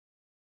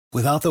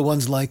Without the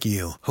ones like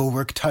you, who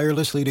work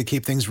tirelessly to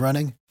keep things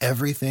running,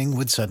 everything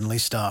would suddenly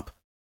stop.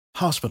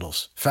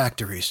 Hospitals,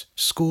 factories,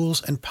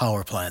 schools, and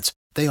power plants,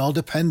 they all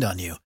depend on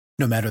you.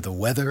 No matter the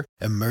weather,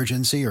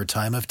 emergency, or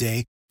time of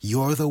day,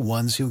 you're the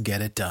ones who get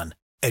it done.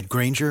 At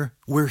Grainger,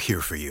 we're here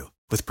for you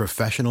with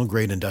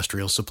professional-grade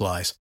industrial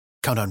supplies.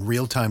 Count on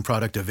real-time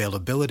product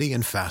availability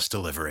and fast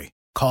delivery.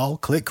 Call,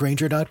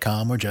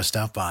 clickgrainger.com, or just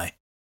stop by.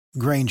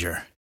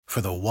 Grainger, for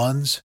the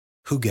ones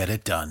who get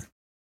it done.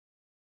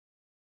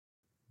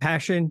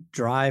 Passion,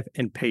 drive,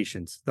 and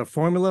patience. The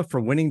formula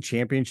for winning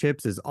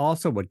championships is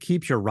also what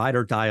keeps your ride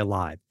or die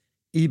alive.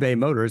 eBay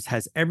Motors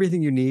has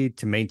everything you need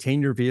to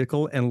maintain your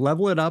vehicle and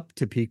level it up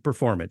to peak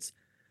performance.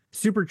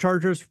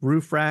 Superchargers,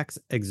 roof racks,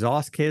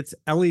 exhaust kits,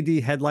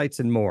 LED headlights,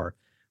 and more.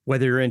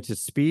 Whether you're into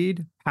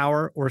speed,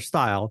 power, or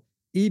style,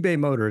 eBay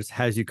Motors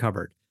has you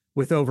covered.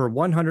 With over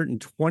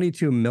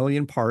 122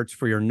 million parts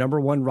for your number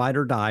one ride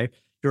or die,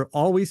 you'll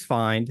always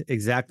find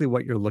exactly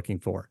what you're looking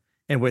for.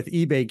 And with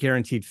eBay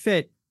Guaranteed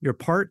Fit, your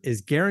part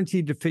is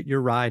guaranteed to fit your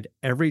ride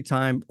every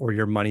time or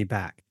your money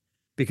back.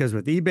 Because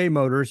with eBay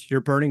Motors, you're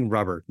burning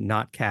rubber,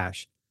 not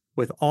cash.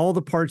 With all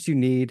the parts you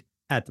need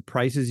at the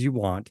prices you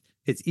want,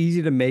 it's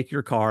easy to make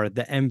your car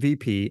the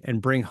MVP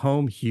and bring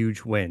home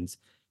huge wins.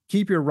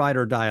 Keep your ride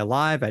or die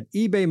alive at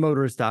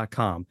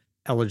ebaymotors.com.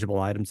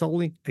 Eligible items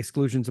only.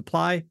 Exclusions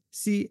apply.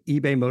 See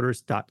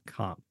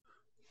ebaymotors.com.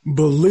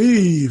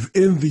 Believe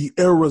in the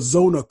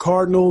Arizona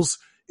Cardinals.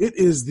 It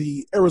is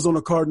the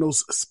Arizona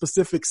Cardinals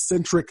specific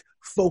centric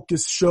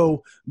focus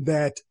show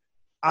that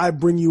I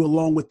bring you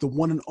along with the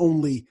one and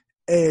only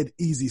Ed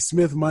Easy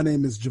Smith. My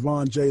name is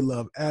Javon J.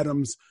 Love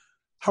Adams.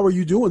 How are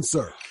you doing,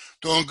 sir?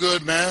 Doing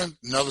good, man.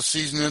 Another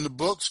season in the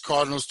books.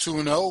 Cardinals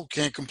 2-0.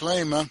 Can't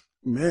complain, man.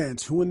 Man,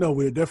 2-0.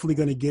 We're definitely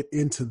going to get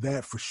into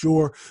that for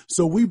sure.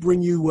 So we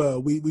bring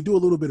you, we do a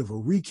little bit of a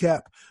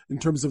recap in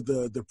terms of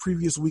the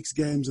previous week's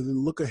games, and then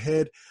look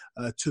ahead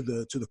to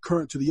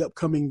the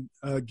upcoming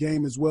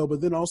game as well. But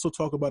then also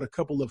talk about a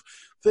couple of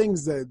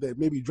things that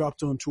maybe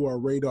dropped onto our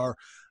radar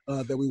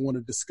that we want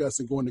to discuss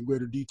and go into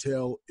greater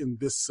detail in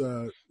this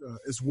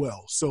as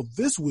well. So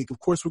this week, of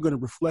course, we're going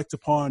to reflect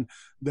upon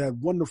that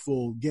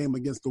wonderful game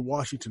against the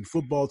Washington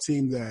football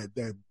team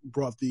that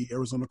brought the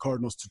Arizona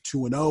Cardinals to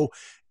 2-0.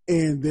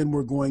 And then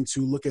we're going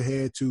to look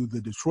ahead to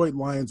the Detroit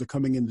Lions are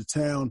coming into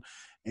town,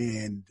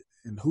 and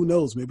who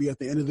knows, maybe at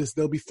the end of this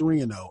they'll be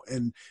 3-0.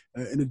 And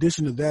in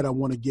addition to that, I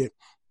want to get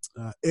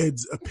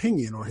Ed's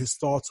opinion or his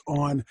thoughts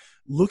on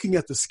looking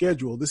at the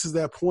schedule. This is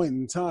that point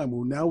in time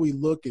where now we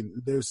look and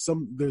there's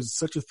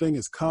such a thing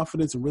as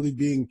confidence and really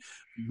being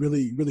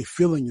really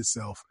feeling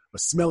yourself or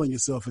smelling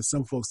yourself, as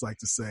some folks like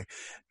to say.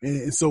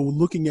 And so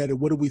looking at it,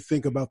 what do we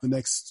think about the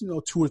next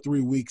 2 or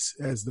 3 weeks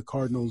as the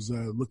Cardinals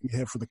looking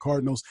ahead for the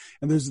Cardinals?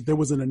 And there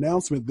was an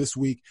announcement this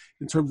week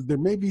in terms of there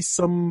may be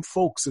some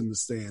folks in the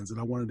stands, and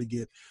I wanted to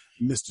get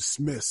Mr.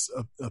 Smith's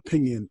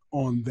opinion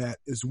on that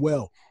as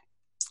well.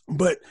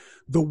 But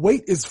the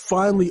wait is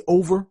finally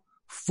over.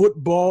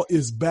 Football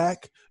is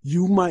back.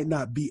 You might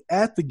not be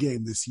at the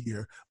game this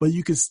year, but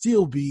you can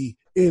still be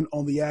in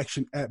on the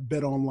action at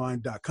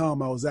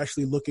betonline.com. I was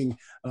actually looking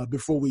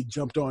before we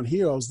jumped on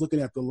here. I was looking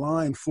at the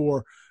line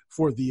for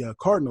the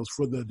Cardinals,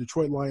 for the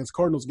Detroit Lions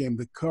Cardinals game.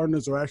 The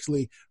Cardinals are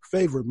actually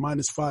favored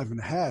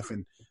 -5.5,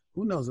 and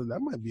who knows, that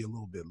might be a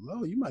little bit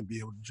low. You might be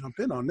able to jump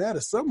in on that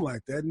or something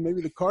like that. And maybe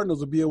the Cardinals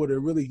will be able to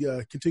really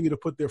continue to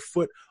put their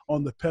foot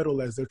on the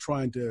pedal as they're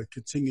trying to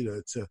continue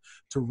to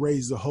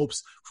raise the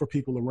hopes for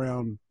people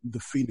around the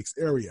Phoenix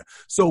area.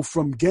 So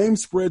from game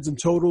spreads and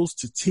totals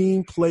to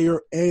team, player,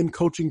 and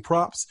coaching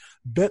props,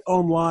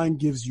 BetOnline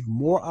gives you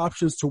more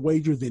options to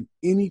wager than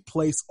any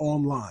place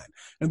online.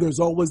 And there's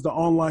always the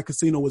online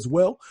casino as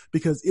well,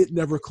 because it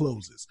never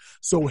closes.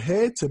 So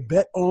head to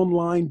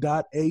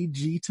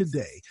betonline.ag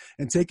today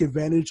and take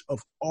advantage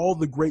of all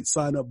the great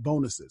sign-up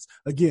bonuses.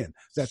 Again,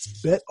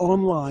 that's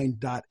betonline.ag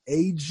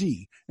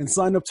and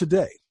sign up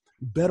today.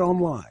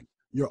 BetOnline,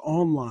 your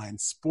online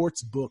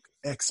sportsbook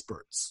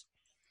experts.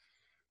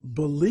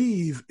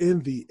 Believe in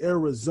the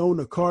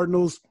Arizona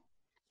Cardinals.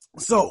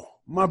 So,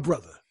 my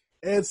brother,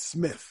 Ed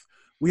Smith,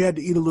 we had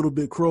to eat a little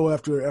bit crow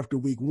after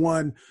week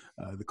one.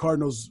 The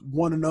Cardinals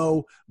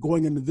 1-0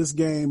 going into this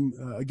game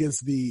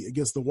against the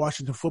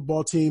Washington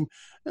football team.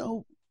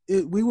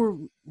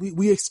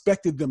 We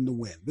expected them to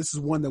win. This is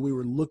one that we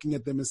were looking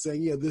at them and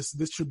saying, yeah, this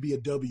should be a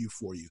W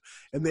for you.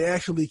 And they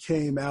actually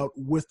came out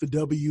with the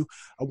W.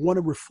 I want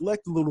to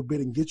reflect a little bit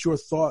and get your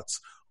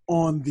thoughts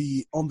on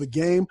the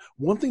game.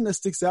 One thing that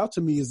sticks out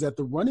to me is that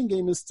the running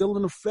game is still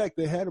in effect.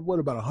 They had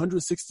about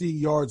 160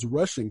 yards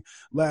rushing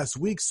last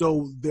week,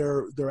 so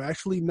they're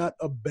actually not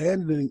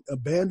abandoning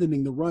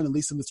the run, at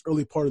least in this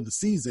early part of the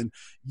season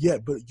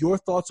yet. But your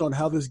thoughts on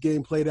how this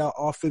game played out,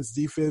 offense,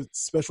 defense,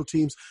 special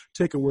teams,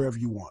 take it wherever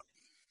you want.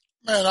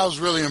 Man, I was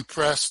really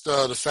impressed.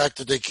 The fact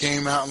that they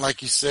came out and,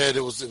 like you said,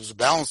 it was a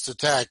balanced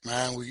attack.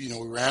 Man, we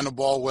ran the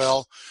ball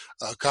well.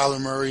 Kyler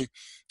Murray.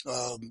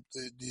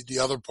 The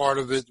other part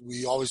of it,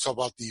 we always talk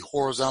about the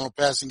horizontal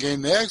passing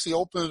game. They actually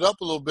opened it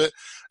up a little bit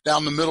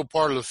down the middle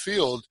part of the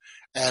field.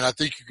 And I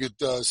think you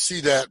could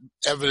see that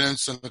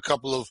evidence in a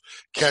couple of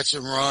catch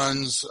and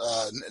runs.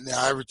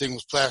 Now everything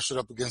was plastered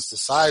up against the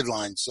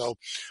sideline. So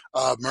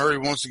Murray,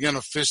 once again,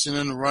 efficient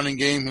in the running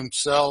game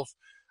himself.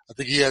 I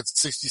think he had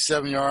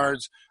 67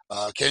 yards.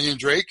 Kenyon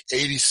Drake,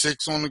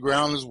 86 on the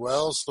ground as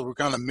well. So we're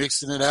kind of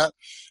mixing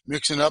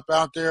up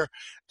out there.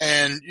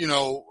 And,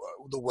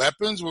 the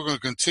weapons, we're going to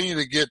continue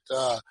to get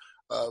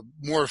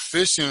more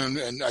efficient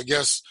and I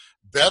guess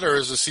better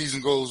as the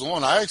season goes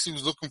on. I actually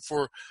was looking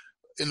for,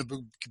 in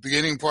the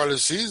beginning part of the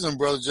season,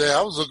 Brother Jay,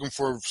 I was looking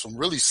for some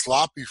really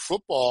sloppy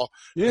football,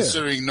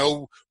 considering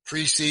no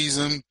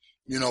preseason,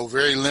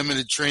 very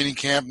limited training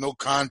camp, no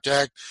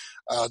contact.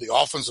 The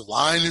offensive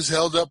line is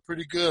held up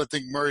pretty good. I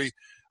think Murray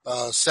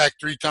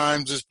sacked 3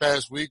 times this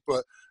past week,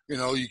 but,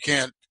 you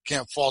can't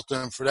fault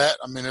them for that.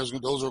 I mean,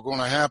 those are going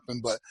to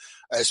happen, but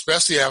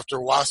especially after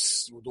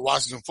the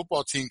Washington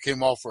football team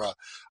came off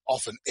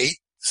an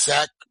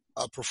 8-sack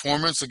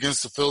performance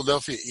against the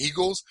Philadelphia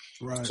Eagles.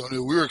 Right. So we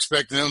were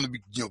expecting them to be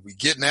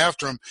getting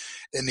after him.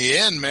 In the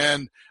end,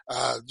 man,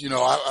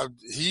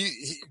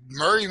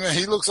 Murray, man,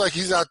 he looks like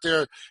he's out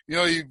there.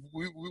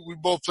 We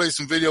both played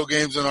some video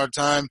games in our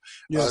time.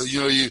 Yes.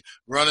 You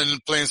running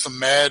and playing some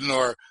Madden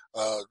or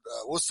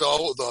what's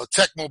the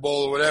Tecmo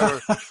Bowl or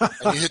whatever,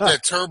 and you hit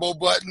that turbo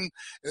button.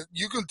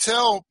 You can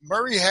tell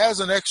Murray has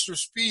an extra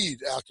speed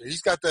out there.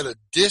 He's got that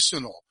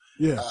additional.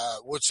 Yeah.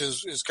 Which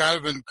is kind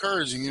of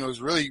encouraging. He's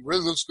really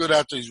looks good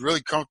out there. He's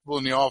really comfortable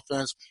in the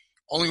offense.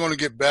 Only going to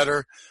get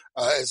better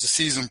as the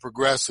season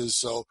progresses.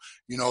 So,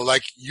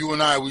 like you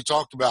and I, we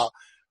talked about,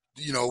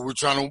 we're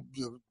trying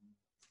to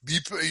be,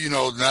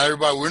 not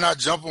everybody, we're not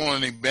jumping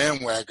on any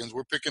bandwagons.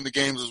 We're picking the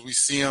games as we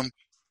see them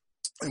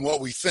and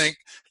what we think.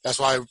 That's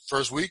why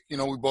first week, we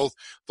both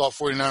thought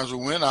 49ers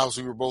would win.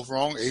 Obviously, we were both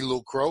wrong. A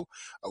little crow.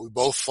 We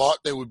both thought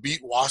they would beat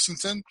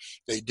Washington.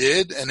 They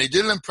did, and they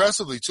did it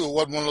impressively, too. It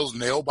wasn't one of those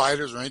nail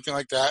biters or anything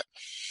like that.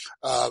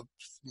 30-15,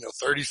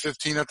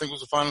 I think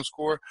was the final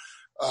score.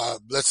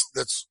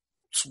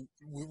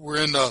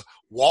 We're in the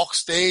walk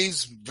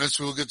stage.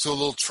 Eventually we'll get to a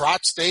little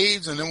trot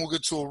stage, and then we'll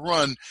get to a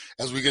run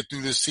as we get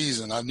through this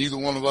season. Neither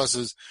one of us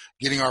is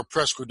getting our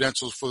press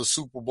credentials for the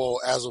Super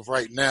Bowl as of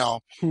right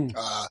now,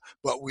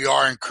 but we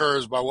are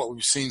encouraged by what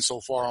we've seen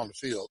so far on the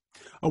field.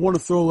 I want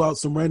to throw out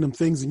some random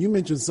things, and you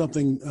mentioned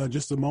something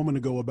just a moment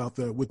ago about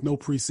with no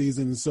preseason,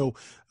 and so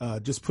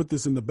just put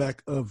this in the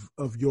back of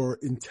your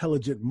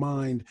intelligent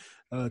mind,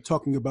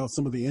 talking about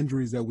some of the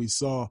injuries that we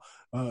saw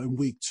in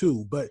week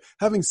 2. But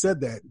having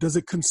said that, does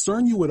it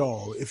concern you at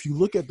all if you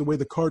look at the way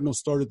the Cardinals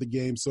started the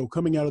game? So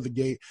coming out of the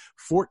gate,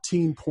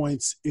 14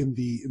 points in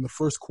the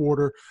first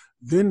quarter,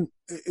 then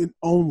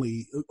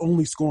only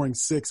scoring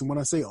 6. And when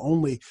I say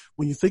only,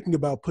 when you're thinking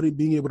about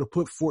being able to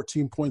put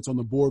 14 points on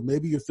the board,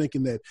 maybe you're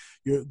thinking that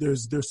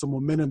there's some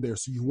momentum there.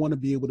 So you want to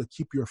be able to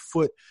keep your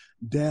foot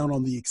down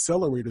on the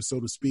accelerator, so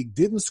to speak.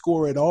 Didn't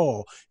score at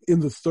all in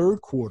the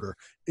third quarter.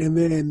 And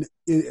then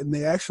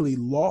they actually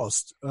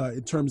lost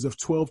in terms of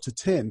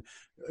 12-10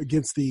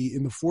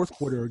 in the fourth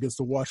quarter against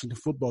the Washington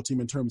football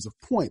team in terms of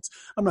points.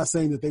 I'm not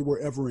saying that they were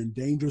ever in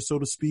danger, so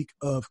to speak,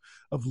 of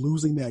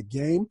losing that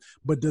game,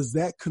 but does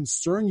that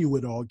concern you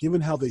at all?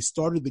 Given how they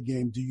started the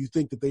game, do you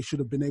think that they should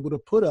have been able to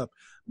put up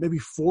maybe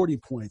 40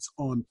 points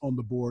on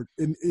the board?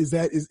 And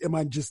am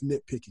I just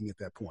nitpicking at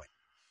that point?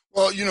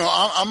 Well,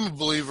 I'm a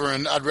believer,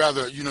 and I'd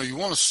rather, you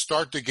want to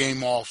start the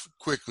game off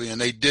quickly, and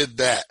they did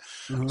that.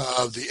 Mm-hmm.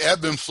 The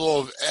ebb and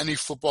flow of any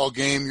football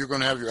game, you're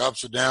going to have your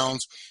ups or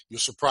downs, your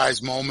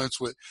surprise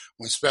moments when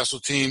special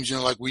teams,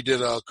 like we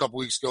did a couple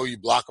weeks ago, you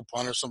block a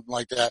punt or something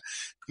like that,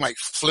 might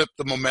flip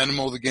the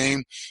momentum of the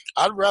game.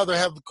 I'd rather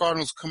have the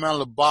Cardinals come out of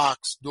the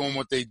box doing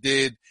what they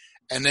did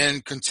and then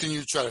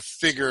continue to try to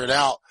figure it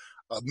out,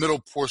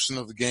 middle portion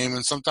of the game.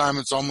 And sometimes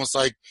it's almost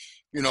like,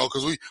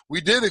 because we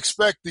did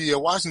expect the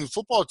Washington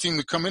football team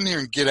to come in here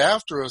and get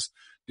after us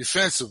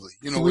defensively.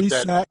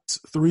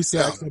 Three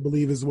sacks, I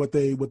believe, is what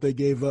they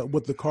gave up,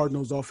 what the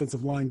Cardinals'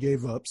 offensive line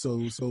gave up. So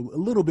a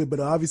little bit,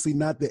 but obviously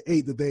not the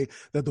 8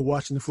 that the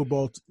Washington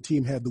football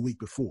team had the week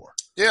before.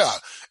 Yeah,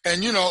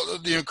 and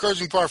the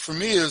encouraging part for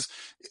me is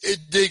it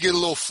did get a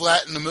little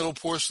flat in the middle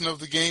portion of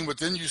the game, but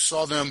then you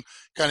saw them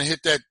kind of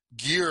hit that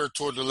gear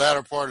toward the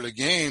latter part of the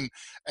game,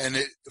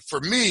 and for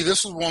me,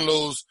 this was one of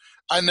those.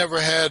 I never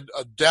had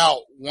a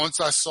doubt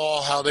once I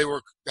saw how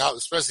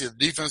especially the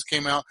defense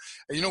came out.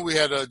 And, we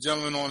had a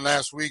gentleman on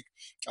last week,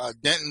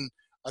 Denton,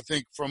 I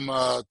think from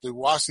the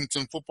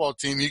Washington football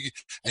team.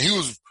 He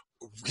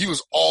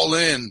was all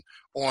in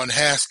on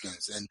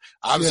Haskins. And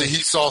obviously he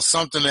saw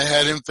something that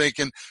had him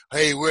thinking,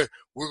 hey, we're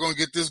going to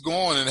get this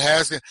going. And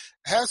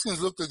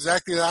Haskins looked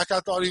exactly like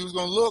I thought he was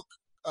going to look,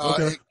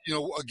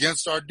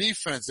 against our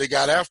defense. They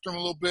got after him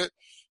a little bit.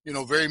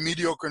 Very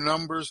mediocre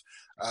numbers.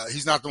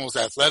 He's not the most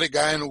athletic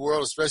guy in the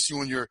world, especially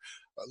when you're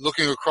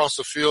looking across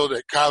the field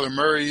at Kyler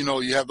Murray.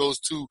 You have those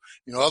two,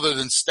 other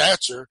than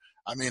stature.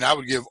 I mean, I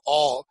would give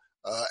all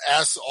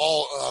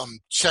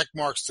check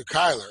marks to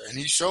Kyler, and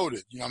he showed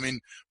it.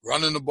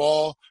 Running the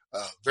ball,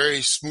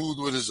 very smooth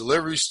with his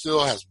delivery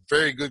still, has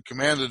very good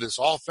command of this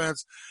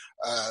offense.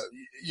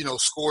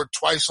 scored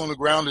twice on the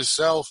ground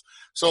himself.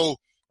 So,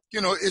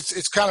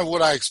 it's kind of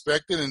what I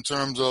expected in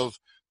terms of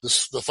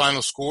the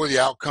final score, the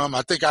outcome.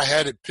 I think I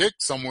had it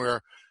picked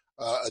somewhere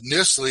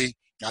initially.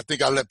 I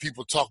think I let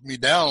people talk me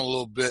down a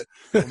little bit.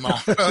 But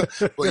I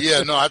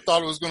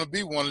thought it was going to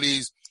be one of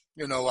these.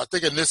 I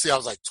think initially I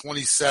was like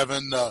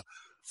 27-14 or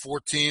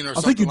something.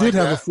 I think you did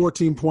like have that. a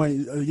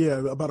 14-point,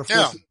 about a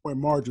 14-point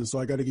margin. So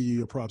I got to give you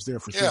your props there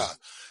for sure. Yeah,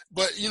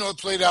 but it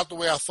played out the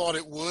way I thought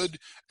it would,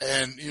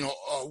 and you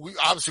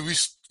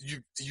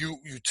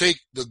take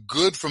the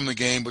good from the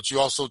game, but you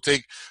also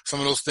take some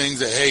of those things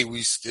that, hey,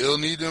 we still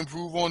need to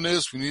improve on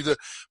this. We need to,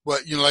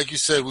 but like you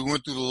said, we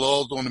went through the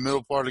lulls during the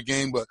middle part of the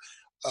game, but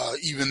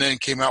even then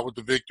came out with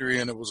the victory,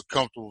 and it was a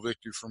comfortable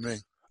victory for me.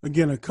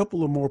 Again, a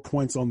couple of more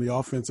points on the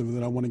offensive, and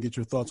then I want to get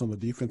your thoughts on the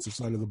defensive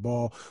side of the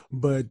ball.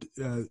 But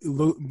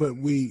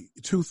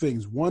two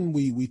things. One,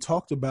 we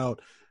talked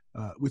about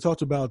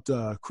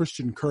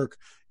Christian Kirk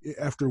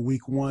after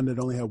week one that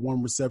only had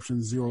 1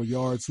 reception, 0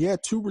 yards. He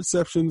had 2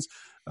 receptions,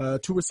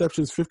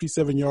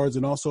 57 yards,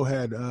 and also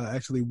had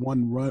actually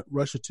 1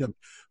 rush attempt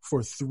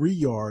for 3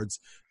 yards.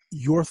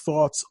 Your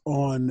thoughts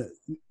on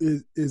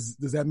does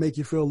that make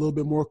you feel a little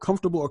bit more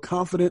comfortable or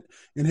confident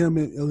in him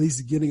at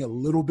least getting a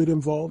little bit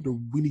involved, or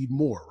we need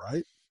more,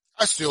 right?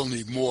 I still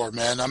need more,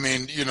 man. I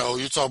mean, you're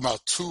talking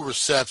about 2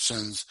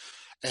 receptions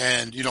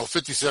and,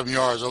 57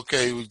 yards.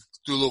 Okay, we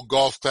do a little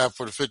golf clap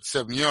for the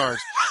 57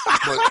 yards.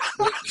 But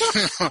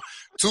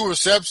 2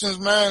 receptions,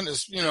 man,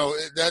 is,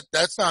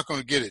 that's not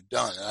going to get it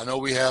done. I know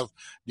we have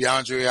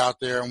DeAndre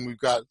out there and we've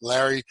got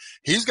Larry.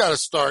 He's got to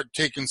start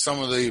taking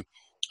some of the,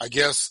 I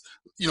guess,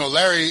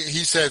 Larry,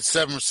 he's had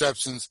 7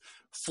 receptions,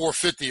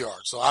 450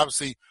 yards. So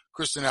obviously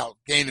Christian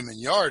outgained him in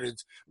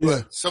yardage.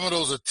 But some of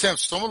those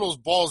attempts, some of those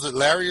balls that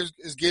Larry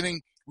is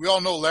getting, we all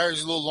know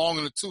Larry's a little long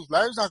in the tooth.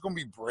 Larry's not going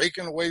to be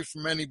breaking away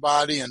from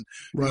anybody and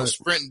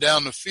sprinting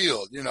down the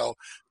field.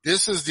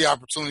 This is the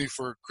opportunity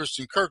for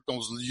Christian Kirk,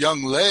 those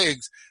young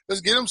legs.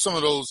 Let's get him some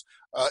of those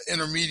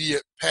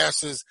intermediate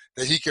passes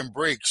that he can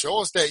break.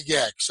 Show us that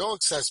yak. Show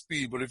us that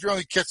speed. But if you're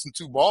only catching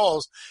 2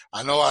 balls,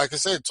 I know, like I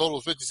said, total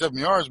of 57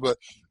 yards, but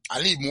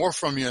I need more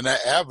from you in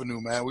that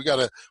avenue, man. We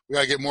gotta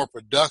get more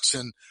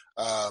production,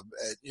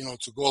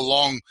 to go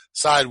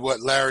alongside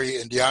what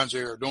Larry and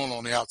DeAndre are doing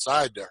on the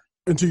outside there.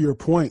 And to your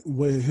point,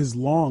 with his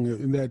long,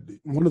 in that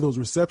one of those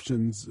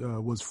receptions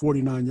was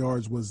 49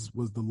 yards was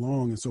the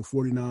long, and so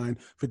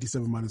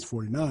 57 minus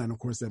 49. Of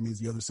course, that means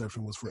the other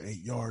reception was for 8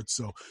 yards.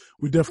 So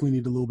we definitely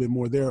need a little bit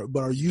more there.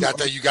 But you got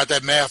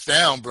that math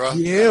down, bro?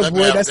 Yeah,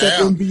 boy, that's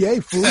down. That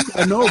NBA fool.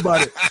 I know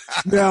about it.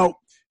 Now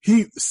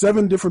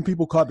 7 different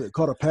people caught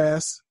a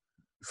pass.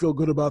 Feel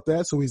good about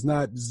that, so he's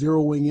not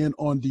zeroing in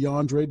on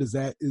DeAndre.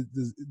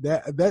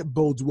 That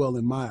bodes well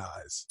in my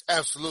eyes?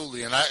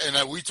 Absolutely,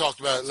 and we talked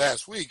about it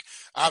last week.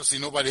 Obviously,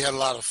 nobody had a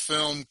lot of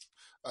film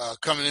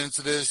coming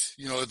into this,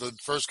 the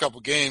first couple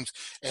games,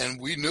 and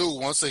we knew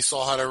once they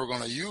saw how they were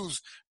going to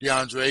use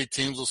DeAndre,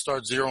 teams will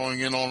start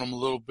zeroing in on him a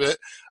little bit.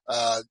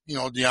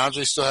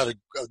 DeAndre still had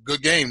a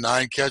good game,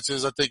 9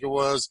 catches, I think it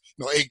was,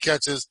 8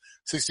 catches,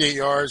 68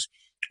 yards.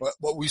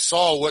 But we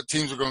saw what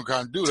teams are going to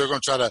kind of do. They're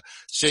going to try to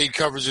shade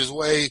coverage his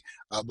way,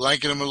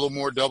 blanket him a little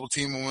more, double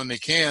team him when they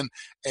can.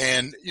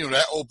 And,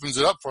 that opens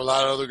it up for a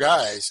lot of other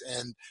guys.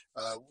 And,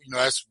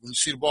 that's when you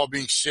see the ball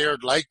being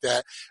shared like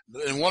that.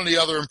 And one of the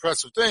other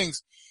impressive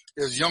things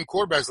is young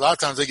quarterbacks, a lot of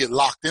times they get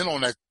locked in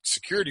on that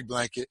security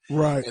blanket.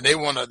 Right. And they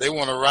want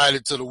to ride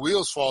it till the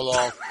wheels fall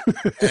off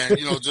and,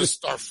 just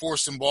start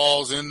forcing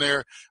balls in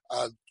there.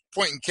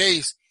 Point in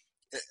case,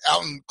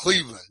 out in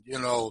Cleveland,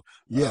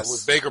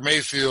 with Baker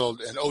Mayfield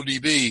and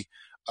ODB,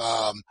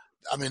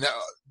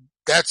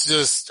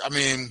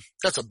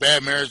 that's a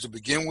bad marriage to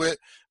begin with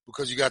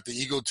because you got the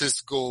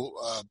egotistical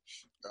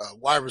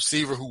wide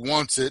receiver who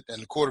wants it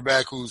and the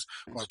quarterback who's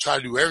going to try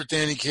to do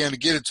everything he can to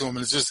get it to him.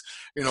 And it's just,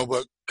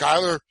 but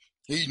Kyler,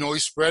 he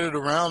spread it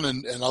around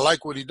and I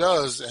like what he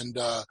does. And,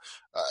 as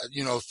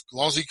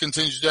long as he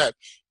continues that,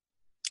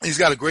 he's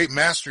got a great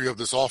mastery of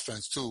this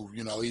offense too.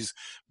 He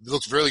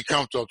looks really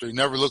comfortable. He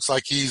never looks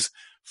like he's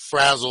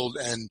frazzled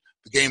and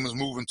the game is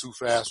moving too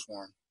fast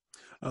for him.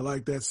 I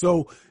like that.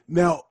 So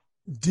now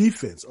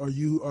defense, are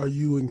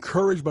you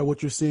encouraged by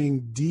what you're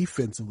seeing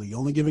defensively?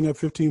 Only giving up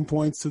 15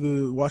 points to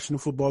the Washington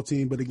football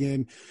team. But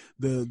again,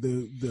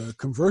 the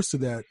converse to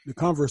that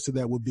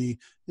would be,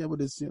 but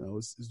it's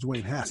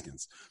Dwayne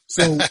Haskins.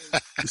 So,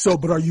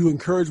 but are you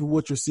encouraged with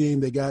what you're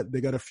seeing? They got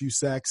a few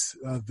sacks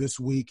this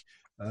week.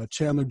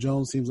 Chandler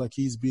Jones seems like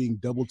he's being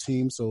double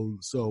teamed. So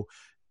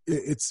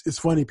it's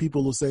funny.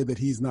 People will say that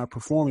he's not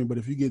performing, but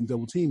if you get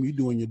double teamed, you're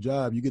doing your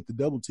job. You get the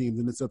double team,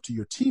 then it's up to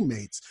your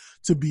teammates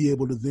to be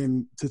able to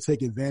then to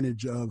take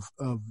advantage of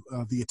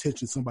the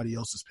attention somebody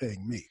else is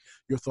paying me.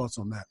 Your thoughts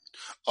on that?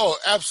 Oh,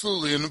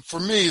 absolutely. And for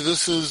me,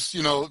 this is,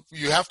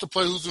 you have to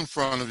play who's in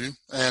front of you.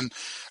 And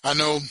I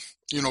know,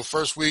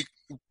 first week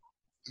we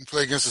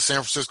played against the San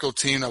Francisco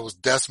team that was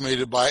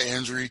decimated by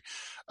injury.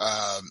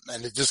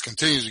 And it just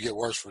continues to get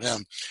worse for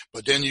them.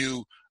 But then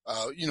you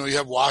have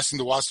the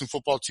Washington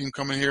football team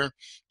coming here,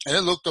 and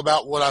it looked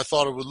about what I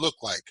thought it would look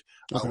like.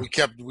 Okay.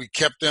 We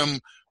kept them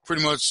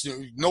pretty much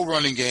no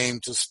running game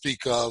to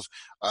speak of.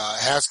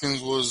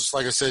 Haskins was,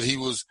 like I said, he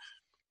was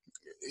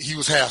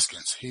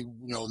Haskins.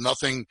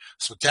 Nothing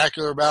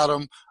spectacular about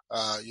him.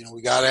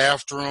 We got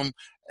after him,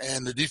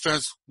 and the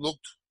defense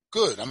looked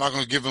good. I'm not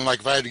going to give him,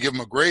 like, if I had to give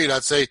him a grade,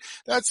 I'd say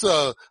that's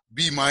a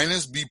B-, B+,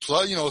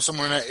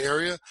 somewhere in that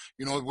area.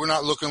 We're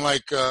not looking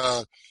like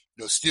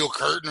steel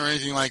curtain or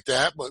anything like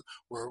that, but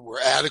we're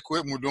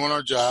adequate and we're doing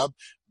our job.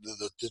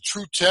 The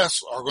true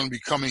tests are going to be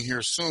coming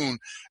here soon,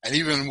 and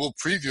even we'll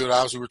preview it.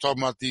 Obviously, we're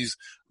talking about these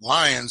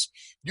Lions.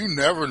 You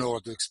never know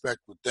what to expect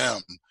with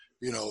them.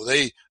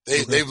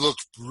 They've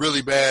looked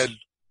really bad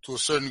to a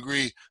certain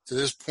degree to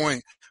this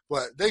point,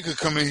 but they could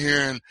come in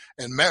here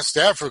and Matt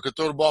Stafford could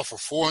throw the ball for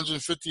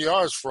 450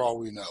 yards for all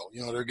we know.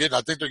 I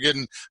think they're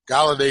getting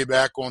Galladay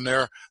back on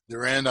their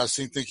end. I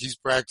think he's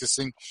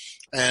practicing,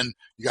 and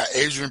you got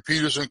Adrian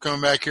Peterson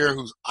coming back here,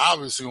 who's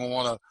obviously going to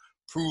want to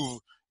prove,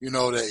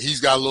 that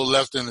he's got a little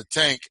left in the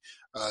tank.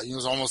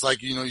 It's almost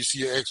like, you see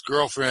your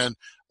ex-girlfriend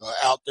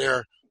out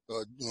there,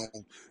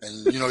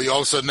 and you all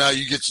of a sudden now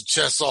you get your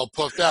chest all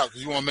puffed out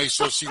because you want to make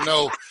sure she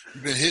know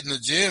you've been hitting the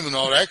gym and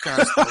all that kind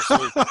of stuff.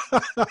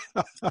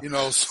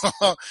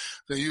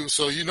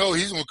 So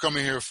he's gonna come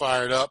in here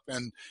fired up,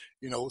 and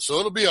so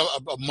it'll be a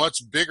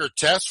much bigger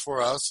test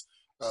for us.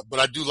 But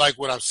I do like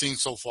what I've seen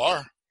so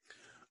far.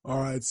 All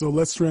right, so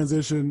let's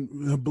transition.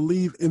 I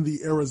believe in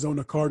the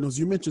Arizona Cardinals.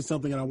 You mentioned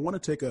something, and I want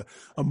to take a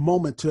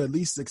moment to at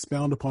least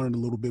expound upon it a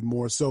little bit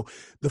more. So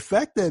the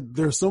fact that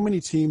there are so many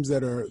teams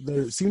that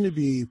seem to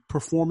be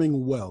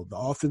performing well. The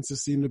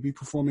offenses seem to be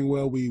performing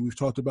well. We've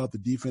talked about the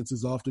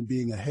defenses often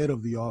being ahead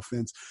of the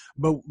offense,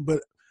 but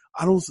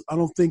I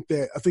don't think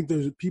that. I think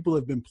there's people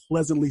have been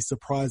pleasantly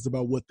surprised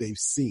about what they've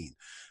seen.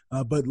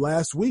 But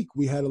last week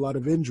we had a lot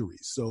of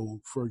injuries.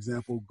 So, for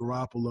example,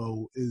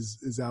 Garoppolo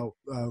is out,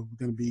 going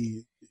to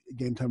be a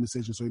game time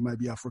decision, so he might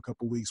be out for a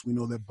couple of weeks. We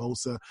know that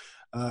Bosa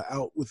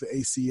out with the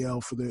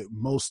ACL for the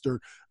Mostert.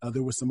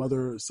 There was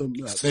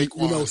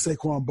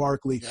Saquon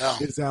Barkley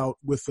is out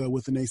with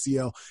an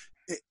ACL.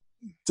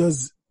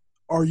 Is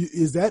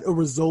that a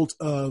result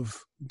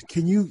of?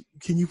 Can you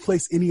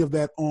place any of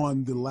that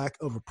on the lack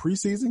of a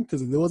preseason?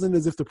 Because it wasn't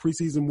as if the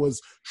preseason was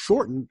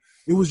shortened.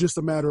 It was just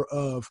a matter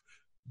of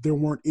there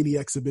weren't any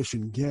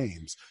exhibition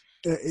games.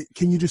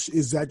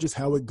 Is that just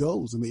how it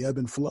goes in the ebb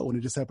and flow? And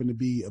it just happened to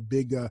be a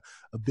big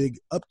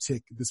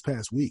uptick this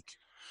past week.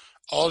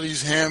 All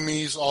these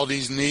hammies, all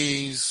these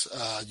knees,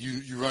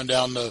 you run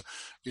down the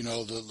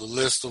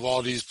list of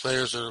all these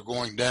players that are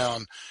going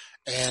down,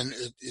 and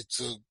it's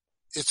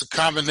a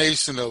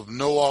combination of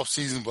no off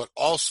season, but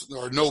also,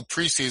 or no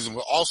preseason,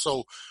 but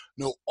also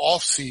no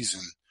off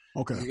season.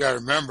 Okay. You got to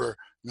remember,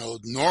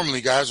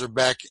 normally guys are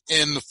back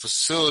in the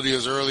facility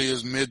as early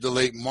as mid to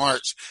late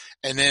March.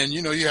 And then,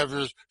 you have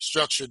your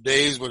structured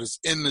days, but it's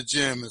in the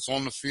gym. It's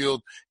on the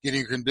field,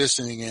 getting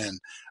conditioning in.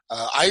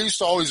 I used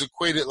to always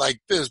equate it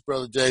like this,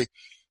 Brother Jay.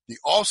 The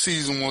off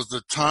season was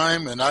the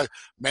time, and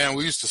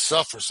we used to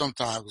suffer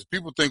sometimes because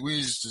people think we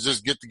used to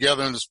just get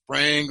together in the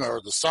spring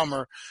or the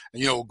summer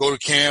and, go to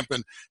camp.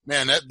 And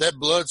man, that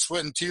blood,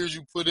 sweat, and tears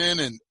you put in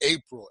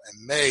April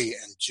and May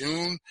and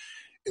June,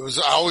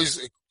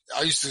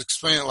 I used to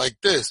explain it like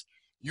this.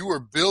 You were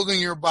building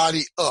your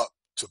body up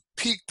to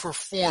peak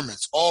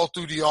performance all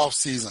through the off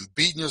season,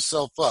 beating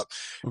yourself up,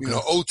 okay.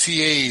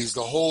 OTAs,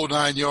 the whole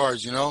 9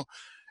 yards, and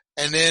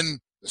then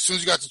as soon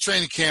as you got to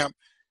training camp,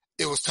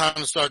 it was time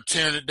to start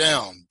tearing it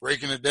down,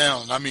 breaking it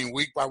down. I mean,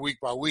 week by week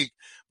by week,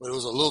 but it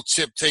was a little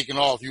chip taken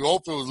off. You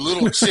hope it was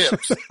little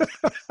chips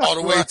all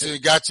the way till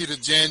it got you to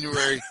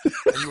January,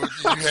 and you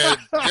had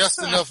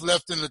just enough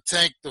left in the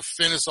tank to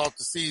finish off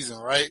the season,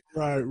 right?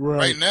 Right.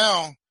 Right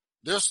now,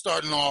 they're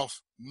starting off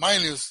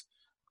minus,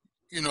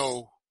 they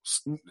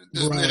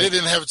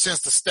didn't have a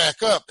chance to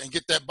stack up and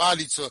get that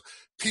body to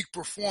peak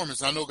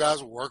performance. I know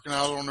guys are working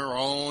out on their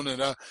own,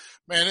 and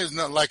there's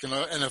nothing like an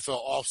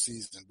NFL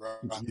offseason, bro.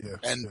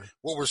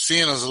 What we're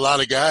seeing is a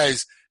lot of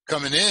guys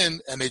coming in,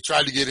 and they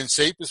tried to get in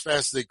shape as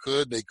fast as they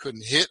could. They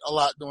couldn't hit a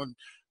lot during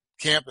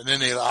camp, and then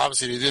they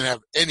didn't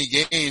have any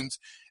games,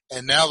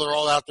 and now they're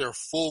all out there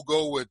full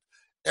go with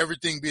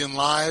everything being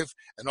live,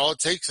 and all it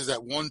takes is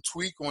that one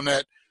tweak on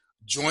that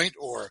joint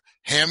or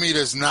hammy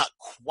that's not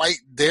quite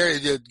there.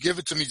 Give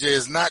it to me, Jay.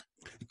 It's not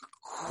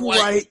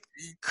quite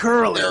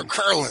curling. They're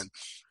curling.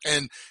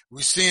 And we're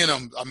seeing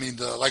them. I mean,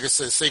 like I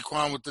said,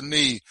 Saquon with the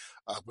knee,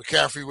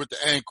 McCaffrey with the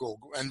ankle.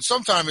 And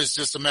sometimes it's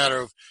just a matter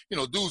of,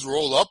 dudes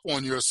roll up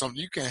on you or something.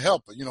 You can't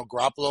help it.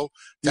 Garoppolo,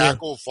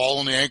 tackle, fall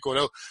on the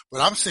ankle.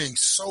 But I'm seeing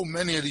so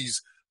many of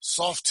these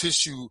soft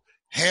tissue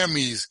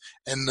hammies,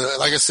 and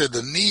like I said,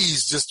 the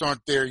knees just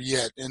aren't there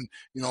yet. And,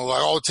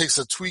 all it takes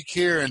a tweak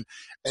here, and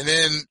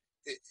then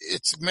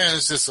it's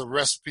just a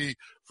recipe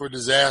for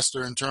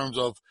disaster in terms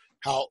of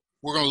how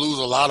we're going to lose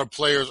a lot of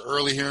players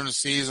early here in the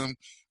season,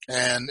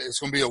 and it's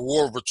going to be a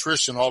war of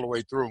attrition all the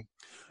way through.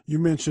 You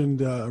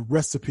mentioned a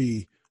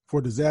recipe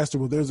for disaster.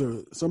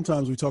 Well,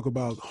 sometimes we talk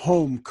about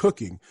home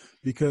cooking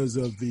because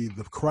of the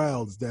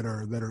crowds that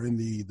are in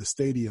the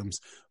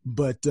stadiums.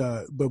 But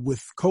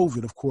with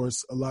COVID, of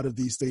course, a lot of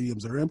these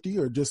stadiums are empty,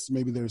 or just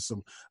maybe there's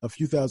a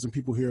few thousand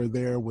people here or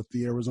there. With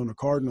the Arizona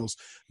Cardinals,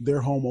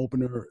 their home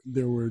opener,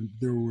 there were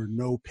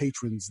no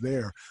patrons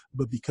there.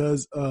 But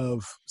because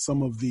of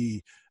some of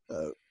the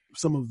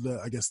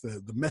I guess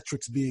the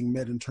metrics being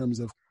met in terms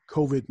of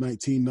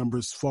COVID-19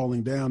 numbers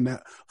falling, the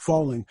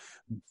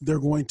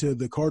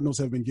Cardinals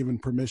have been given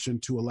permission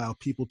to allow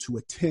people to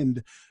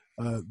attend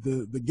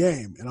the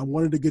game. And I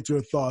wanted to get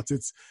your thoughts.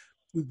 It's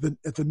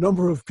the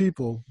number of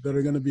people that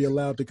are going to be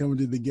allowed to come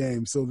into the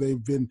game. So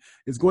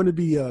it's going to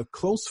be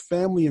close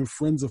family and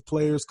friends of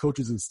players,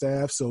 coaches, and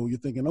staff. So you're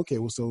thinking, okay,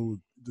 well, so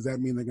does that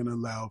mean they're going to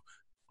allow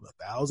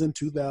 1,000,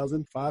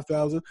 2,000,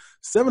 5,000,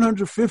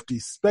 750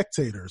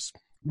 spectators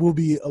will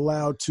be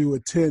allowed to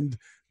attend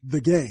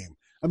the game?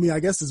 I mean,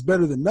 I guess it's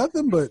better than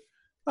nothing, but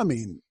I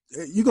mean,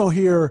 you go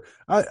hear.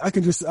 I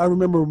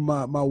remember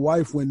my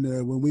wife when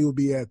we would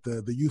be at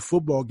the youth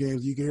football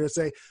games. You can hear her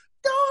say,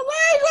 "Go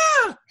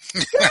Elijah,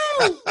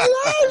 go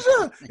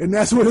Elijah," and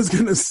that's what it's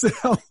gonna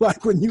sound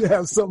like when you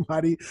have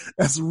somebody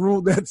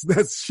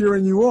that's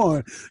cheering you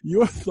on.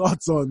 Your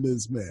thoughts on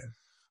this, man?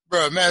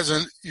 Bro,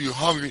 imagine you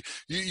hungry.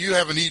 You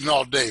haven't eaten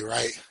all day,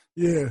 right?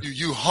 Yeah.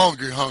 You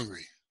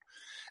hungry,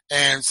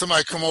 and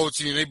somebody come over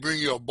to you and they bring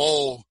you a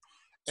bowl.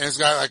 And it's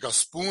got like a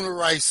spoon of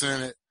rice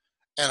in it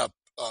and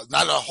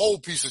not a whole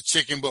piece of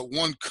chicken, but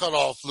one cut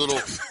off little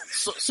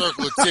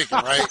circle of chicken,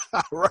 right?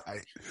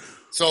 Right.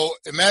 So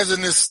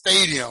imagine this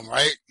stadium,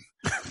 right?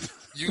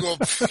 You go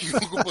put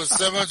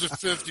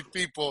 750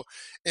 people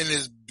in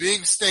this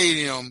big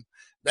stadium.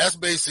 That's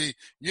basically,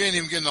 you ain't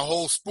even getting a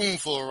whole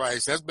spoonful of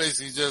rice. That's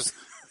basically just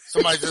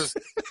somebody just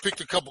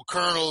picked a couple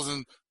kernels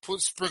and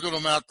sprinkled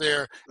them out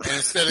there. And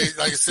instead of,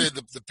 like I said,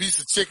 the piece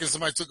of chicken,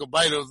 somebody took a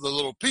bite of the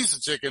little piece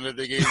of chicken that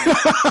they gave you.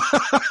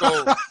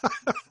 So,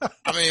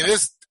 I mean,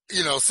 it's,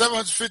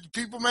 750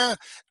 people, man.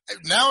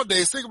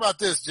 Nowadays, think about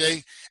this,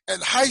 Jay.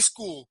 At high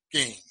school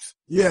games,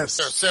 yes,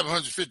 there are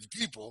 750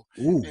 people.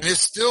 Ooh. And it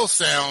still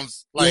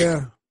sounds like,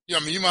 yeah. I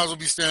mean, you might as well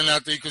be standing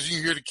out there because you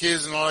can hear the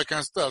kids and all that kind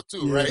of stuff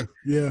too, right?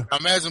 Yeah.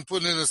 Imagine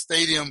putting in a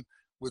stadium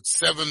with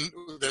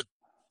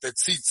that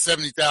seats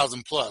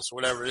 70,000 plus,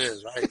 whatever it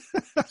is, right?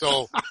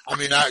 So, I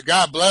mean,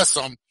 God bless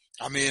them.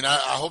 I mean, I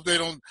hope they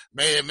don't,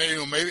 maybe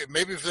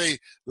if they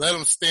let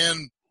them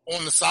stand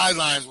on the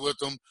sidelines with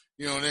them,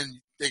 and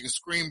then they can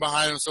scream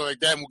behind them, so like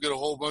that, and we'll get a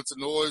whole bunch of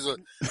noise.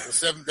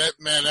 That's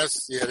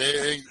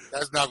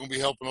not going to be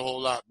helping a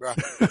whole lot, bro.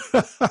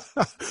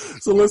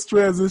 So let's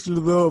transition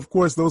to of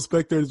course, those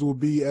spectators will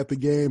be at the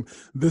game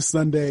this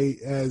Sunday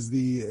as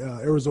the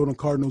Arizona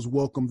Cardinals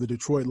welcome the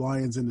Detroit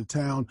Lions into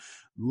town.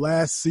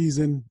 Last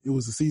season, it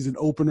was the season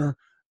opener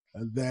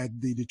that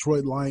the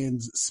Detroit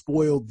Lions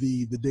spoiled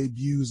the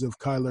debuts of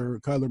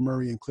Kyler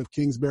Murray and Cliff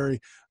Kingsbury.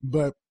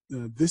 But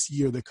this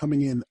year, they're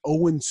coming in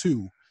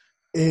 0-2.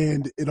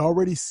 And it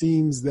already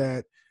seems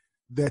that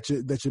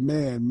your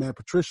man, Matt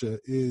Patricia,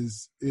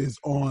 is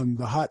on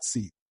the hot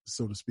seat,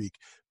 so to speak,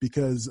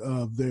 because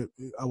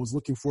I was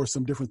looking for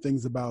some different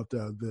things about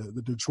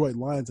the Detroit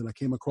Lions, and I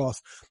came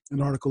across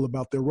an article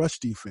about their rush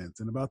defense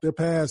and about their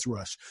pass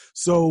rush.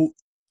 So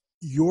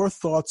your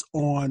thoughts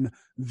on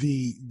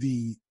the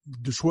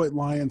Detroit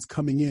Lions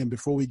coming in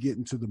before we get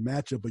into the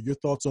matchup, but your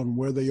thoughts on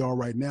where they are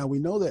right now. We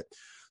know that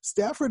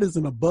Stafford is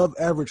an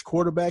above-average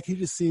quarterback. He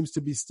just seems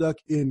to be stuck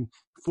in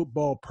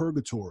football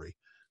purgatory.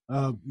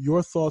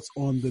 Your thoughts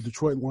on the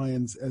Detroit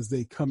Lions as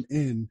they come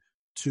in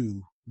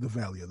to the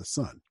Valley of the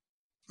Sun?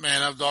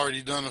 Man, I've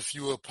already done a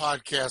few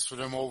podcasts for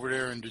them over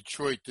there in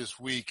Detroit this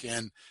week,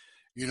 and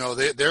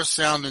they're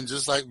sounding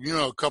just like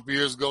a couple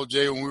years ago,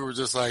 Jay, when we were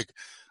just like,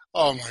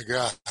 oh my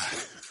God,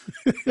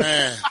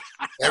 man!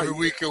 Every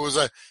week it was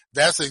like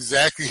that's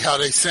exactly how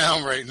they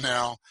sound right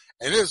now.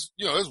 And it's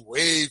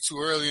way too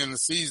early in the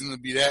season to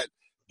be that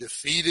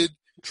defeated.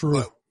 True.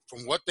 But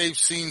from what they've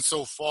seen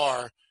so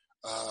far,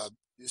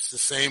 it's the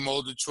same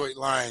old Detroit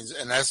Lions.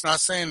 And that's not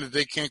saying that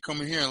they can't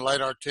come in here and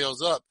light our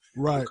tails up.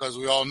 Right. Because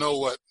we all know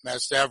what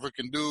Matt Stafford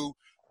can do.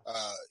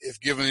 If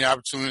given the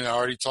opportunity, I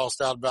already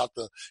tossed out about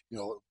the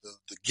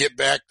get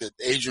back that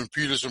Adrian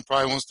Peterson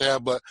probably wants to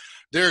have. But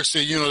Derek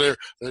said,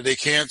 they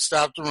can't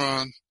stop the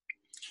run.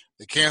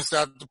 They can't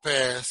stop the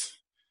pass.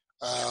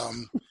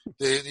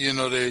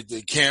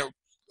 They can't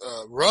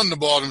run the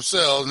ball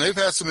themselves, and they've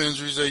had some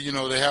injuries. They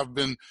have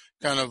been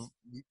kind of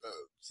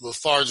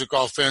lethargic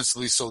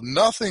offensively, so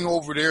nothing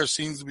over there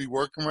seems to be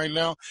working right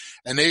now.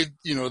 And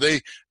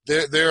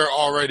they're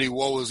already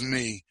woe is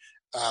me.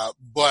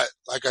 But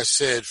like I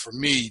said, for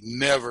me,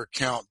 never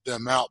count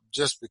them out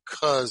just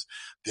because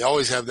they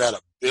always have that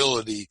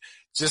ability.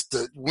 Just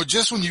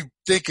when you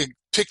pick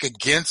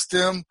against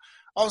them,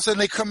 all of a sudden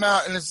they come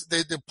out and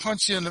they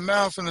punch you in the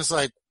mouth, and it's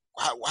like,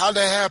 how'd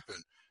that happen?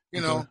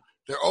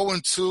 They're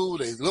 0-2.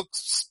 They look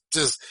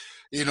just,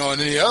 and then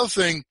the other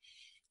thing,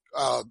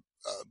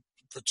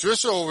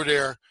 Patricia over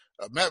there,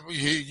 Matt,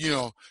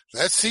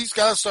 he's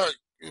got to start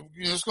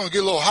it's going to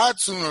get a little hot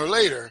sooner or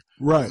later.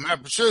 Right.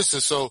 Matt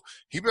Patricia. So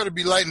he better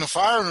be lighting the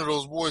fire under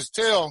those boys'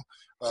 tail.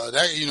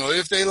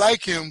 If they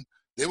like him,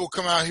 they will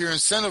come out here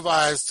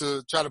incentivized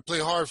to try to play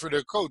hard for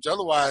their coach.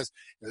 Otherwise,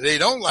 if they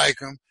don't like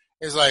him,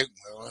 it's like,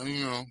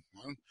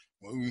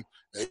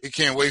 they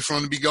can't wait for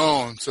him to be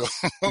gone. So,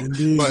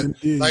 indeed, but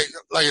indeed. like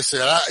I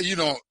said,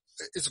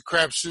 it's a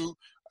crapshoot.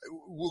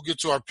 We'll get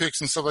to our picks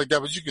and stuff like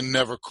that, but you can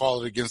never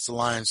call it against the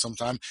Lions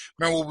sometime.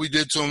 Remember what we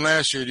did to them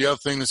last year? The other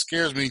thing that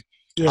scares me,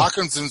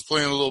 Hawkinson's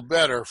playing a little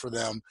better for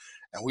them.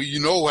 And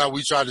how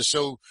we tried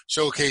to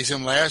showcase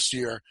him last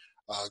year.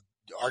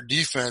 Our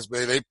defense,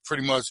 they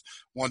pretty much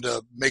wanted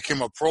to make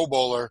him a Pro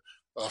Bowler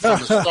from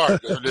the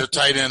start. They're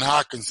tight end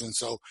Hawkinson.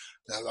 So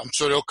I'm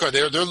sure they'll cut.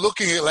 They're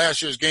looking at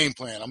last year's game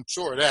plan. I'm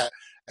sure of that.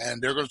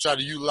 And they're going to try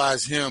to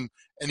utilize him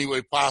any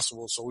way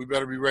possible. So we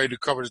better be ready to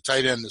cover the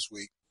tight end this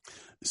week.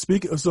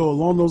 So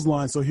along those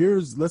lines, so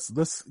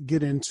let's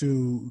get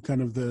into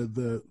kind of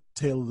the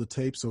tail of the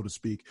tape, so to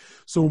speak.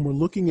 So when we're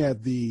looking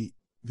at you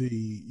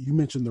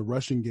mentioned the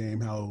rushing game,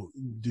 how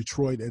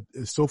Detroit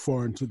is so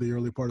far into the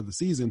early part of the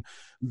season,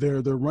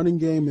 their running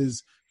game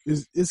is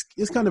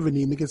kind of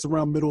anemic. It's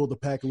around middle of the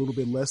pack, a little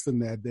bit less than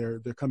that.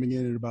 They're coming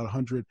in at about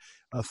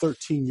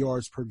 113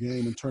 yards per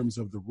game in terms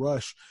of the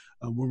rush.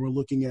 When we're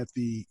looking at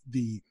the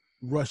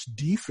rush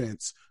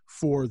defense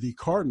for the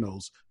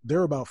Cardinals,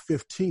 they're about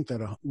 15th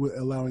at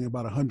allowing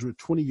about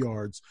 120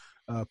 yards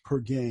per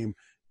game.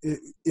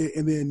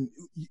 And then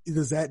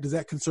does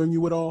that concern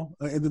you at all?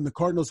 And then the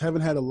Cardinals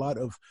haven't had a lot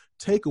of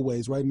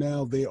takeaways. Right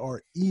now they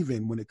are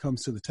even when it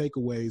comes to the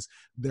takeaways.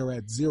 They're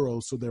at 0,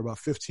 so they're about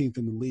 15th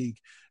in the league.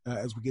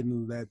 As we get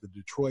into that, the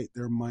Detroit,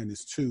 they're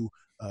 -2,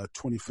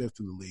 25th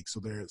in the league. So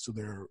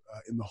they're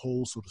in the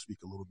hole, so to speak,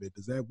 a little bit.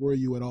 Does that worry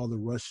you at all? The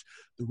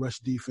rush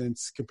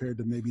defense compared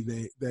to maybe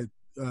that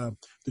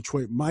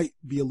Detroit might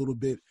be a little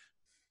bit.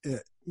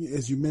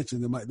 As you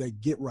mentioned, they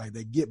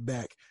get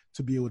back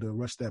to be able to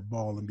rush that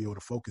ball and be able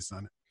to focus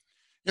on it.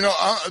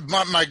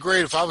 My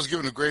grade, if I was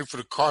given a grade for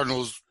the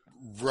Cardinals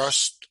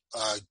rush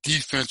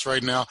defense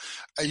right now,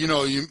 you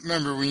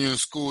remember when you're in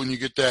school and you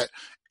get that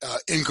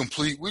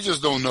incomplete. We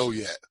just don't know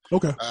yet.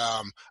 Okay.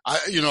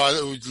 I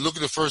look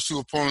at the first two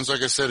opponents.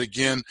 Like I said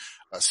again,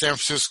 San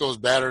Francisco's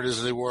battered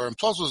as they were, and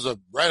plus was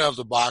right out of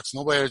the box.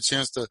 Nobody had a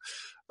chance to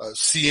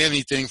see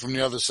anything from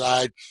the other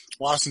side.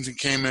 Washington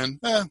came in.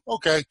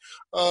 Okay.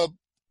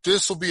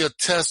 This will be a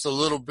test a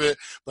little bit,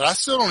 but I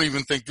still don't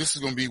even think this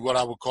is going to be what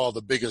I would call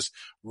the biggest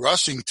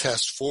rushing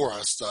test for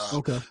us.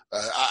 Okay.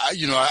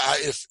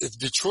 If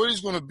Detroit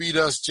is going to beat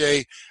us,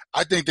 Jay,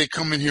 I think they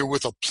come in here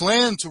with a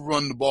plan to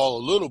run the ball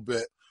a little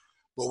bit.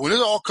 But when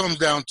it all comes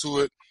down to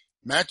it,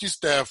 Matthew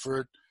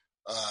Stafford,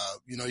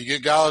 you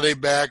get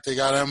Galladay back. They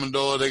got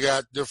Amendola. They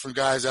got different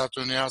guys out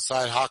there on the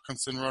outside.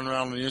 Hawkinson running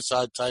around on the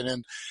inside, tight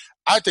end.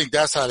 I think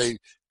that's how they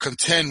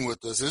contend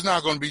with us. They're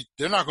not going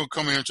to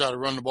come in here and try to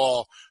run the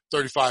ball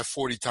 35,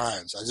 40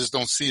 times. I just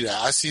don't see that.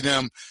 I see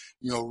them,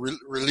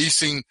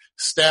 releasing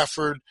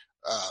Stafford,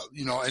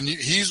 and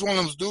he's one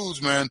of those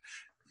dudes, man.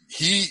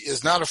 He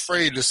is not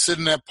afraid to sit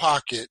in that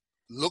pocket,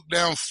 look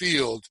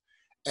downfield,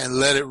 and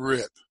let it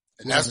rip.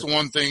 And that's the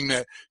one thing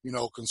that,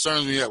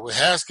 concerns me. With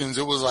Haskins,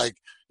 it was like,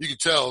 you could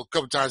tell a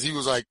couple of times he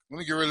was like, let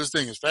me get rid of this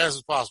thing as fast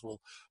as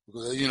possible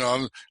because,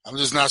 I'm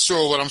just not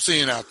sure what I'm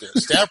seeing out there.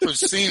 Stafford's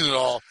seen it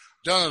all,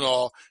 done it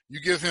all.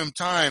 You give him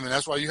time, and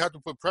that's why you have to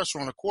put pressure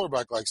on a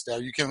quarterback like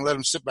Stafford. You can't let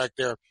him sit back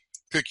there,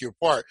 pick you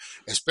apart,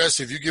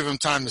 especially if you give him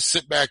time to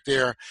sit back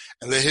there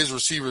and let his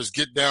receivers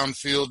get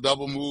downfield,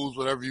 double moves,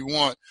 whatever you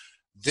want.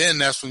 Then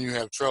that's when you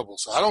have trouble.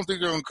 So I don't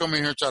think they're going to come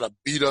in here and try to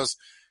beat us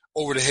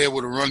over the head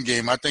with a run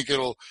game. I think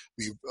it'll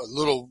be a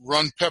little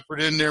run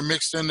peppered in there,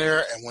 mixed in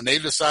there. And when they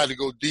decide to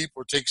go deep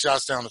or take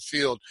shots down the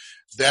field,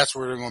 that's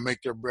where they're going to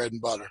make their bread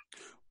and butter.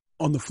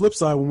 On the flip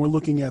side, when we're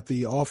looking at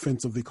the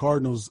offense of the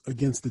Cardinals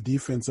against the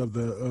defense of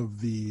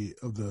the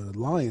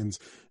Lions,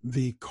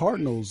 the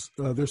Cardinals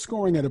they're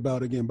scoring at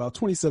about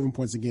 27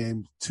 points a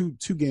game, two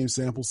game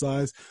sample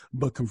size.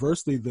 But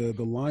conversely, the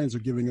Lions are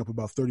giving up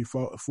about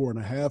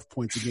 34.5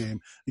 points a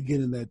game.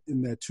 Again,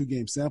 in that 2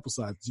 game sample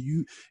size.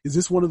 Is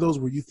this one of those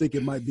where you think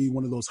it might be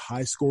one of those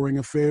high scoring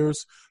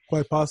affairs,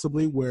 quite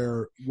possibly,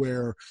 where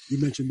you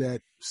mentioned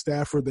that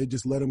Stafford, they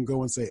just let him go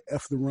and say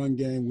F the run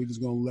game, we're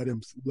just going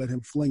to let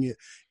him fling it.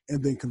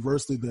 And then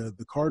conversely,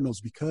 the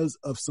Cardinals, because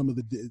of some of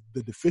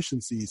the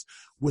deficiencies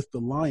with the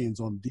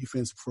Lions on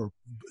defense,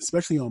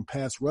 especially on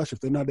pass rush, if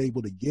they're not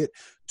able to get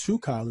to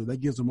Kyler,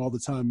 that gives them all the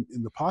time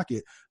in the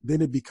pocket.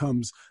 Then it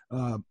becomes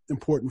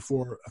important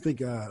for, I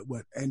think,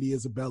 Andy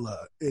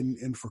Isabella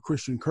and for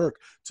Christian Kirk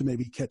to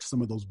maybe catch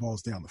some of those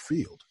balls down the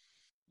field.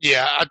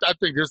 Yeah, I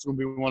think this is going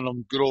to be one of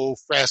them good old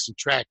fashioned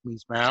track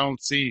meets, man.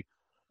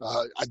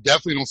 I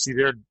definitely don't see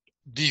their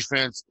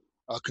defense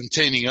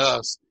containing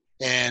us.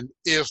 And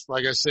if,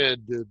 like I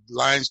said, the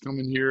Lions come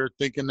in here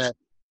thinking that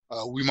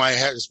we might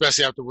have,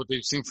 especially after what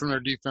they've seen from their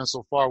defense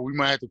so far, we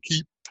might have to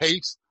keep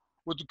pace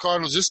with the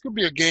Cardinals. This could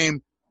be a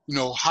game,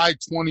 high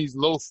 20s,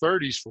 low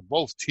 30s for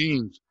both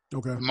teams.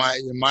 Okay.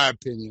 In my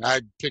opinion,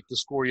 I picked the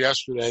score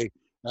yesterday,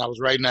 and I was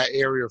right in that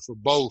area for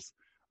both.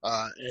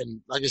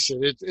 And like I said,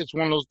 it's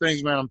one of those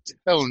things, man. I'm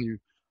telling you,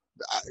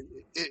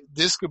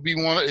 this could be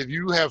if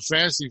you have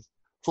fantasy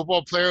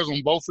football players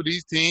on both of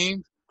these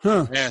teams,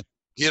 man,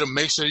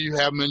 make sure you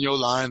have them in your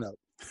lineup.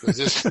 Because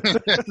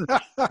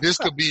this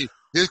could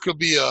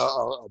be a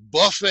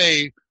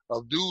buffet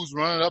of dudes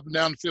running up and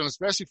down the field,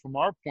 especially from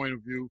our point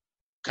of view.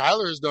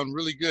 Kyler has done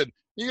really good.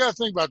 You got to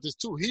think about this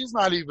too. Kyler's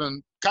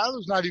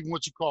not even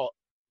what you call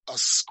a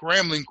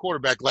scrambling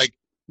quarterback. Like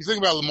you think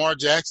about Lamar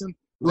Jackson,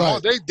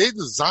 right? They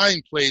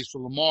design plays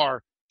for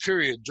Lamar.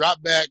 Period.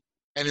 Drop back,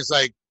 and it's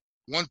like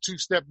 1-2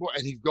 step,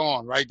 and he's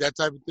gone. Right, that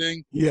type of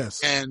thing.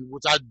 Yes. And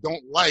which I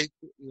don't like.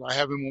 I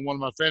have him on one of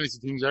my fantasy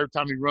teams. Every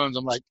time he runs,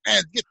 I'm like,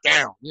 man, get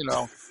down.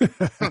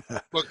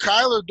 But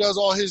Kyler does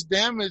all his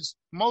damage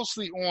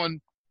mostly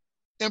on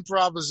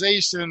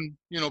improvisation.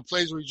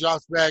 Plays where he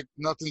drops back,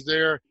 nothing's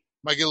there.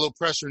 Might get a little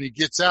pressure and he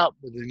gets out,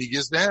 but then he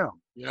gets down,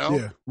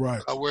 Yeah,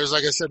 right. Whereas,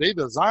 like I said, they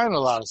design a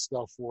lot of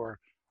stuff for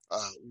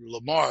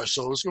Lamar.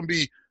 So it's going to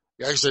be,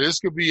 like I said, this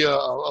could be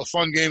a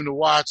fun game to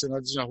watch. And I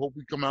just hope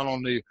we come out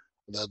on the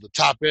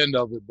top end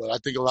of it. But I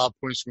think a lot of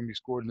points are going to be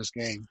scored in this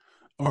game.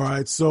 All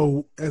right,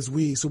 so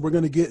we're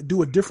going to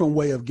do a different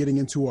way of getting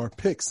into our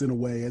picks in a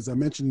way, as I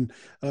mentioned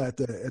at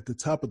the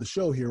top of the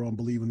show here on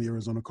Believe in the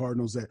Arizona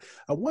Cardinals. That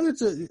I wanted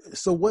to.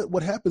 So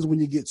what happens when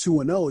you get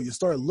 2-0? You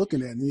start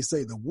looking at it and you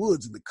say the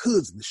woulds and the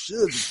coulds and the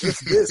shoulds, and if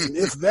this and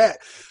if that.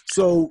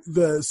 So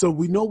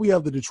we know we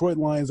have the Detroit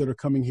Lions that are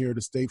coming here to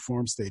State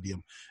Farm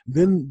Stadium.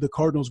 Then the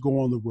Cardinals go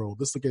on the road.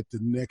 Let's look at the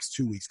next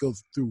 2 weeks. Go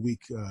through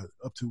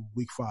up to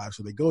week 5.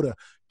 So they go to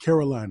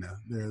Carolina.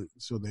 They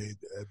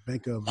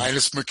Bank of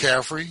minus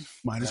McCaffrey.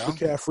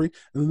 McCaffrey,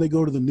 and then they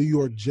go to the New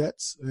York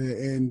Jets,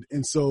 and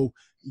so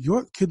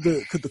could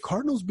the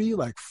Cardinals be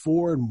like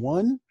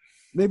 4-1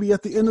 maybe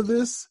at the end of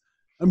this?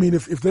 I mean,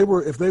 if they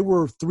were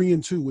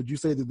 3-2, would you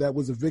say that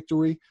was a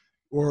victory,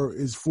 or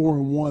is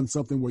 4-1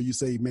 something where you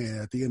say,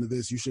 man, at the end of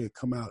this you should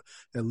come out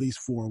at least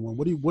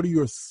 4-1? What are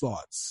your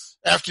thoughts?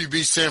 After you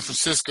beat San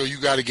Francisco, you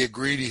got to get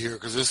greedy here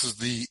because this is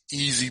the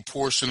easy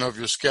portion of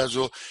your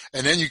schedule,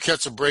 and then you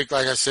catch a break,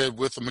 like I said,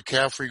 with the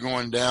McCaffrey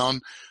going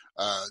down.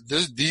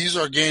 These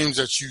are games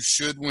that you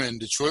should win.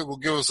 Detroit will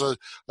give us a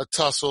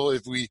tussle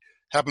if we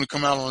happen to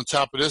come out on the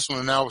top of this one.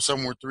 And now we're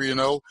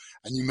 3-0,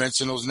 and you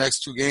mentioned those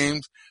next 2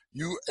 games.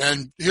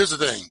 And here's the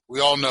thing: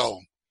 we all know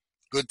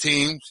good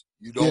teams.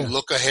 You don't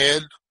look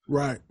ahead,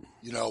 right?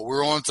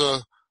 We're on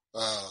to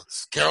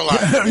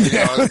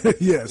Carolina.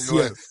 Yes,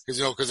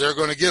 because they're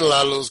going to get a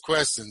lot of those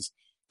questions.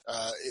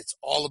 It's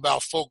all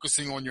about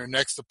focusing on your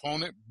next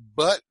opponent,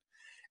 but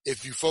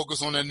if you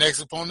focus on the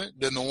next opponent,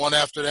 then the one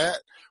after that,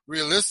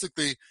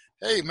 realistically,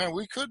 hey, man,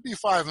 we could be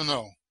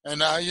 5-0.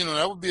 And,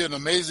 that would be an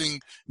amazing thing.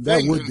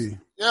 That would be.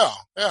 Yeah.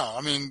 I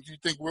mean, you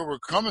think where we're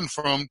coming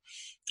from,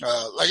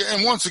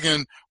 and once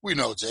again, we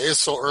know, Jay,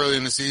 it's so early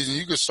in the season.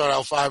 You could start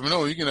out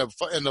 5-0. You can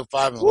end up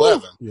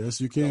 5-11. Yes,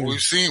 you can.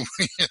 We've seen.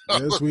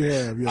 Yes, we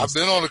have. Yes. I've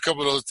been on a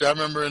couple of those. I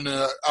remember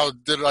I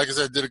did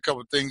a couple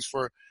of things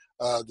for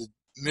the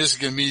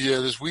Michigan media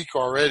this week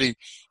already,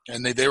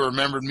 and they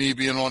remembered me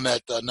being on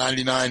that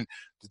 99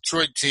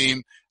 Detroit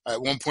team.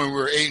 At one point, we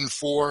were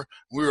 8-4.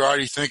 We were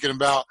already thinking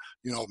about,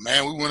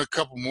 man, we win a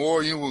couple more.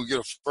 We'll get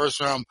a first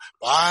round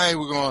bye.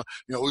 We're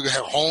gonna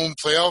have home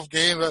playoff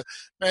game.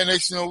 Man,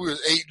 next we were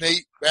 8-8,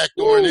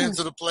 backdooring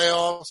into the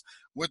playoffs.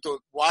 Went to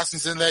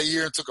Washington that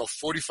year and took a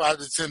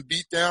 45-10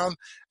 beatdown,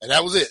 and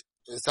that was it.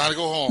 It's time to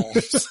go home.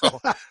 So,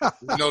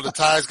 the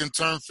tides can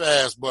turn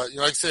fast, but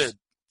like I said,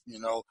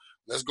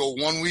 let's go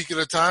 1 week at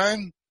a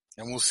time,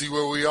 and we'll see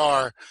where we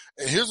are.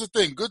 And here's the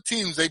thing: good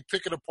teams, they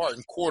pick it apart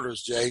in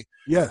quarters. Jay,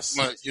 yes,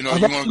 you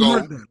want to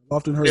go.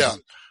 Often heard that.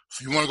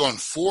 So you want to go in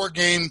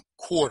 4-game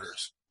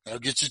quarters. That'll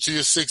get you to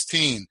your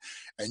 16.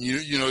 And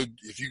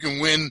if you can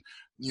win,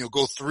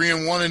 go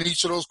 3-1 in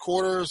each of those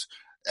quarters,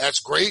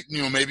 that's great.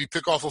 Maybe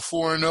pick off a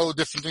 4-0,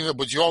 different things.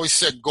 But you always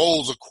set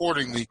goals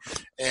accordingly.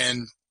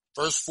 And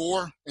first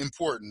 4,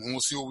 important. And we'll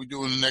see what we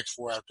do in the next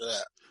 4 after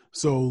that.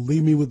 So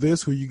leave me with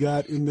this. Who you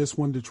got in this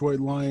one? Detroit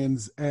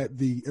Lions at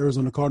the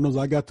Arizona Cardinals.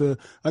 I got the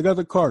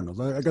Cardinals.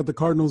 I got the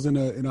Cardinals in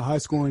a high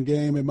scoring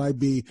game. It might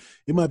be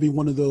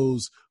one of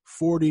those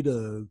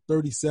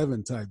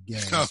 40-37 type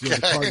games where the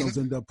Cardinals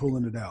end up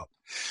pulling it out.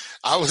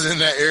 I was in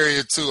that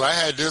area too. I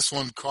had this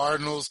one: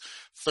 Cardinals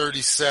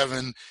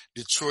 37,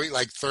 Detroit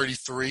like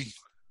 33.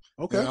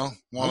 Okay,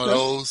 one of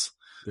those.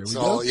 There we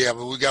go. Yeah,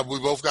 but we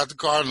both got the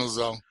Cardinals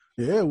though.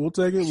 Yeah, we'll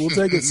take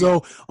it.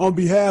 So on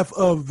behalf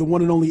of the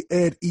one and only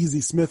Ed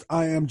Easy Smith,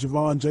 I am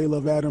Javon J.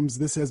 Love Adams.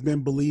 This has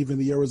been Believe in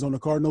the Arizona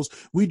Cardinals.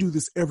 We do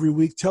this every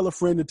week. Tell a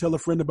friend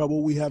about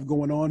what we have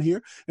going on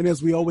here. And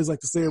as we always like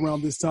to say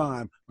around this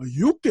time,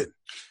 you can.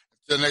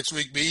 Till next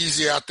week, be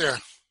easy out there.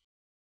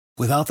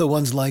 Without the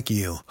ones like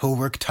you, who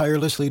work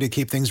tirelessly to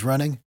keep things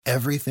running,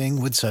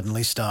 everything would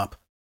suddenly stop.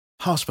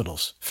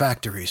 Hospitals,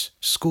 factories,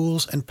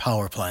 schools, and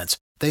power plants,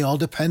 they all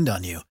depend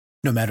on you.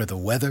 No matter the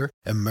weather,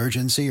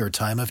 emergency, or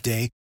time of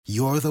day,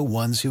 you're the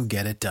ones who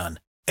get it done.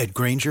 At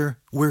Grainger,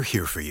 we're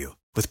here for you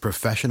with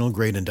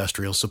professional-grade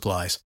industrial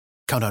supplies.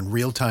 Count on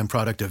real-time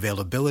product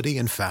availability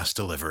and fast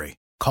delivery.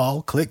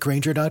 Call, click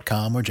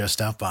Grainger.com, or just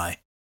stop by.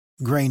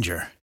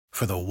 Grainger,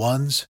 for the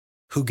ones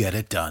who get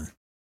it done.